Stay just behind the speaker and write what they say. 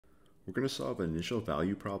We're going to solve an initial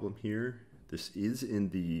value problem here. This is in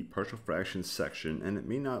the partial fractions section, and it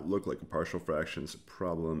may not look like a partial fractions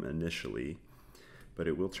problem initially, but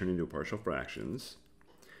it will turn into a partial fractions.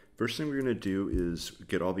 First thing we're going to do is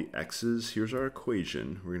get all the x's. Here's our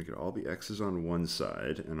equation. We're going to get all the x's on one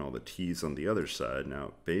side and all the t's on the other side.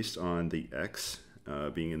 Now, based on the x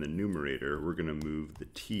being in the numerator, we're going to move the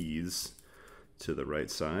t's to the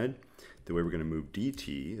right side. The way we're going to move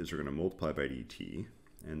dt is we're going to multiply by dt.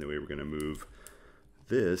 And the way we're going to move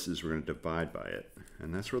this is we're going to divide by it.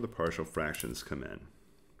 And that's where the partial fractions come in.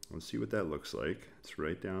 Let's see what that looks like. It's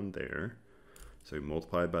right down there. So we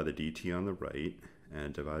multiply by the dt on the right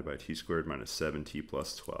and divide by t squared minus 7t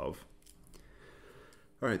plus 12.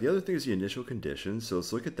 All right, the other thing is the initial condition. So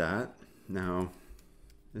let's look at that. Now,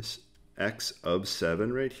 this x of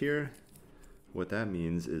 7 right here, what that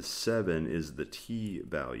means is 7 is the t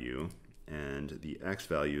value, and the x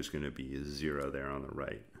value is going to be 0 there on the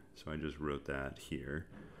right. So I just wrote that here.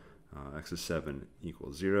 X of 7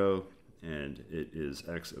 equals 0, and it is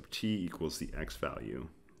x of t equals the x value.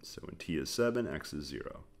 So when t is 7, x is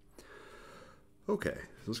 0. Okay,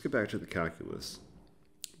 so let's get back to the calculus.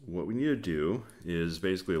 What we need to do is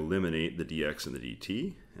basically eliminate the dx and the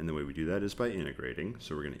dt, and the way we do that is by integrating.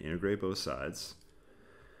 So we're going to integrate both sides.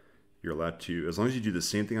 You're allowed to, as long as you do the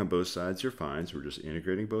same thing on both sides, you're fine. So we're just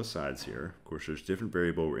integrating both sides here. Of course, there's different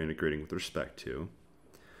variable we're integrating with respect to.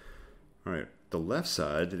 All right, the left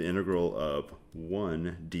side, the integral of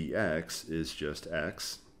 1 dx is just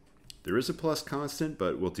x. There is a plus constant,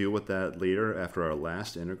 but we'll deal with that later after our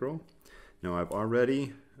last integral. Now, I've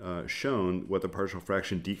already shown what the partial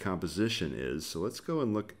fraction decomposition is. So let's go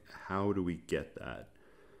and look, how do we get that?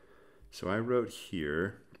 So I wrote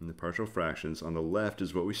here, in the partial fractions, on the left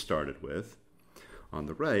is what we started with. On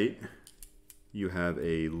the right, you have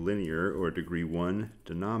a linear or degree 1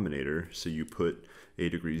 denominator, so you put a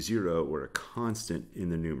degree 0 or a constant in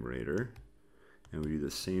the numerator. And we do the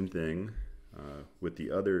same thing with the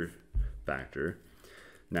other factor.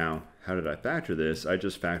 Now, how did I factor this? I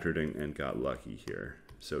just factored and got lucky here.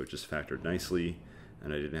 So it just factored nicely,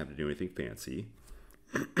 and I didn't have to do anything fancy.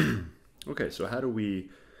 Okay, so how do we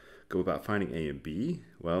go about finding a and b?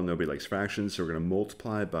 Well, nobody likes fractions, so we're going to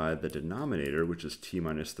multiply by the denominator, which is t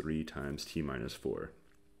minus 3 times t minus 4.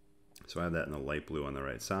 So I have that in the light blue on the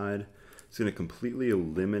right side. It's going to completely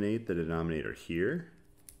eliminate the denominator here,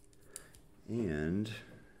 and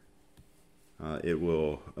it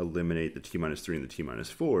will eliminate the t minus 3 and the t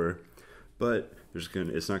minus 4, but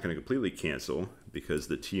it's not going to completely cancel, because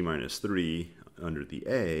the t minus 3 under the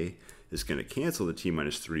a is going to cancel the t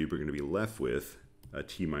minus 3. We're going to be left with a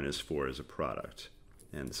t minus 4 as a product.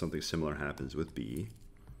 And something similar happens with b.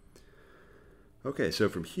 Okay, so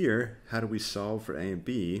from here, how do we solve for a and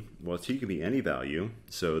b? Well, t can be any value.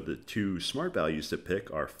 So the two smart values to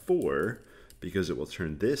pick are 4, because it will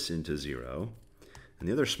turn this into 0. And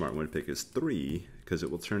the other smart one to pick is 3, because it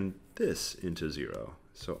will turn this into 0.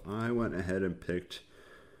 So I went ahead and picked,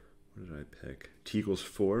 what did I pick? T equals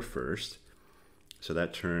 4 first. So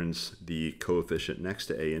that turns the coefficient next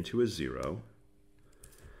to a into a 0.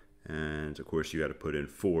 And of course, you got to put in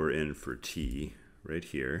 4 in for t right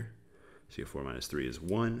here. So you have 4 minus 3 is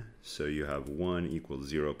 1. So you have 1 equals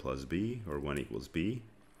 0 plus b, or 1 equals b.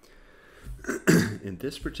 In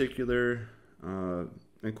this particular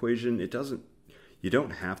equation, you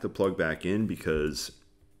don't have to plug back in, because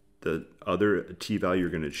the other t value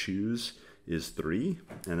you're going to choose is 3,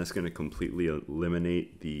 and that's going to completely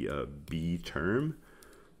eliminate the b term.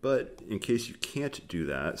 But in case you can't do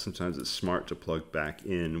that, sometimes it's smart to plug back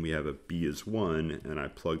in. We have a b is 1, and I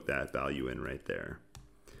plugged that value in right there.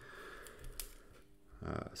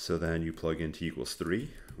 So then you plug in t equals 3,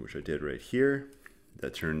 which I did right here.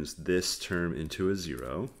 That turns this term into a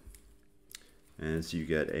 0. And so you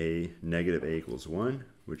get negative a equals 1,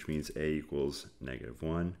 which means a equals negative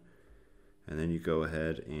 1. And then you go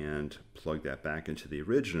ahead and plug that back into the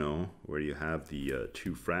original, where you have the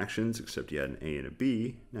two fractions, except you had an a and a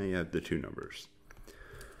b. Now you have the two numbers.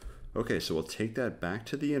 Okay, so we'll take that back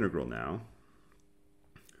to the integral now,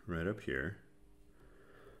 right up here.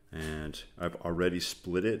 And I've already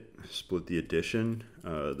split the addition,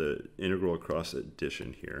 the integral across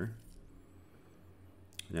addition here.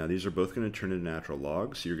 Now these are both going to turn into natural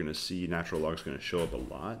logs. So you're going to see natural logs going to show up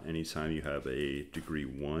a lot. Anytime you have a degree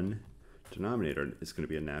 1 denominator, it's going to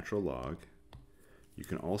be a natural log. You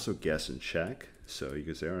can also guess and check. So you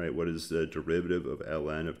can say, all right, what is the derivative of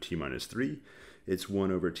ln of t minus 3? It's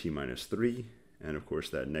 1 over t minus 3. And of course,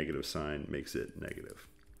 that negative sign makes it negative.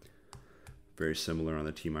 Very similar on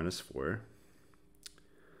the t minus 4.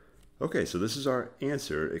 Okay, so this is our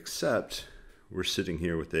answer, except we're sitting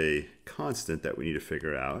here with a constant that we need to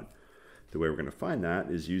figure out. The way we're going to find that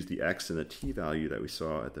is use the x and the t value that we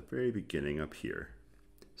saw at the very beginning up here.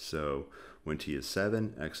 So when t is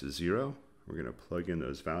 7, x is 0. We're going to plug in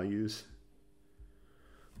those values.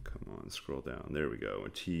 Come on, scroll down. There we go.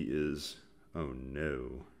 When t is, oh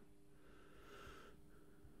no.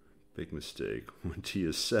 Big mistake. When t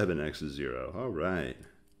is 7, x is 0. All right.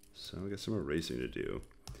 So we got some erasing to do.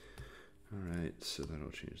 All right, so that'll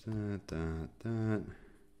change that, that,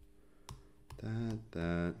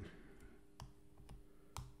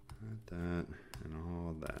 and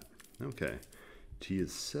all that. Okay, t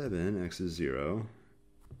is 7, x is 0.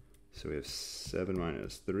 So we have 7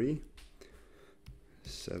 minus 3,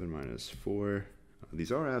 7 minus 4.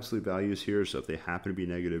 These are absolute values here, so if they happen to be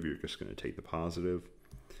negative, you're just going to take the positive.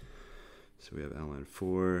 So we have ln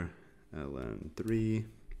 4, ln 3.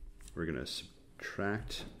 We're going to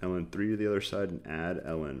subtract ln 3 to the other side and add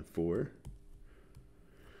ln 4.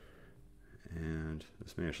 And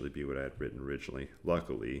this may actually be what I had written originally,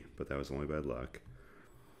 luckily, but that was only bad luck.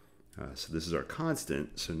 So this is our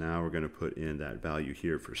constant, so now we're going to put in that value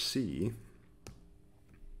here for c.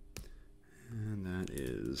 And that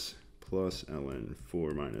is plus ln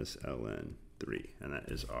 4 minus ln 3, and that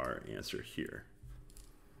is our answer here.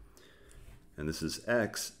 And this is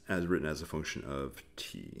x as written as a function of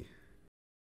t.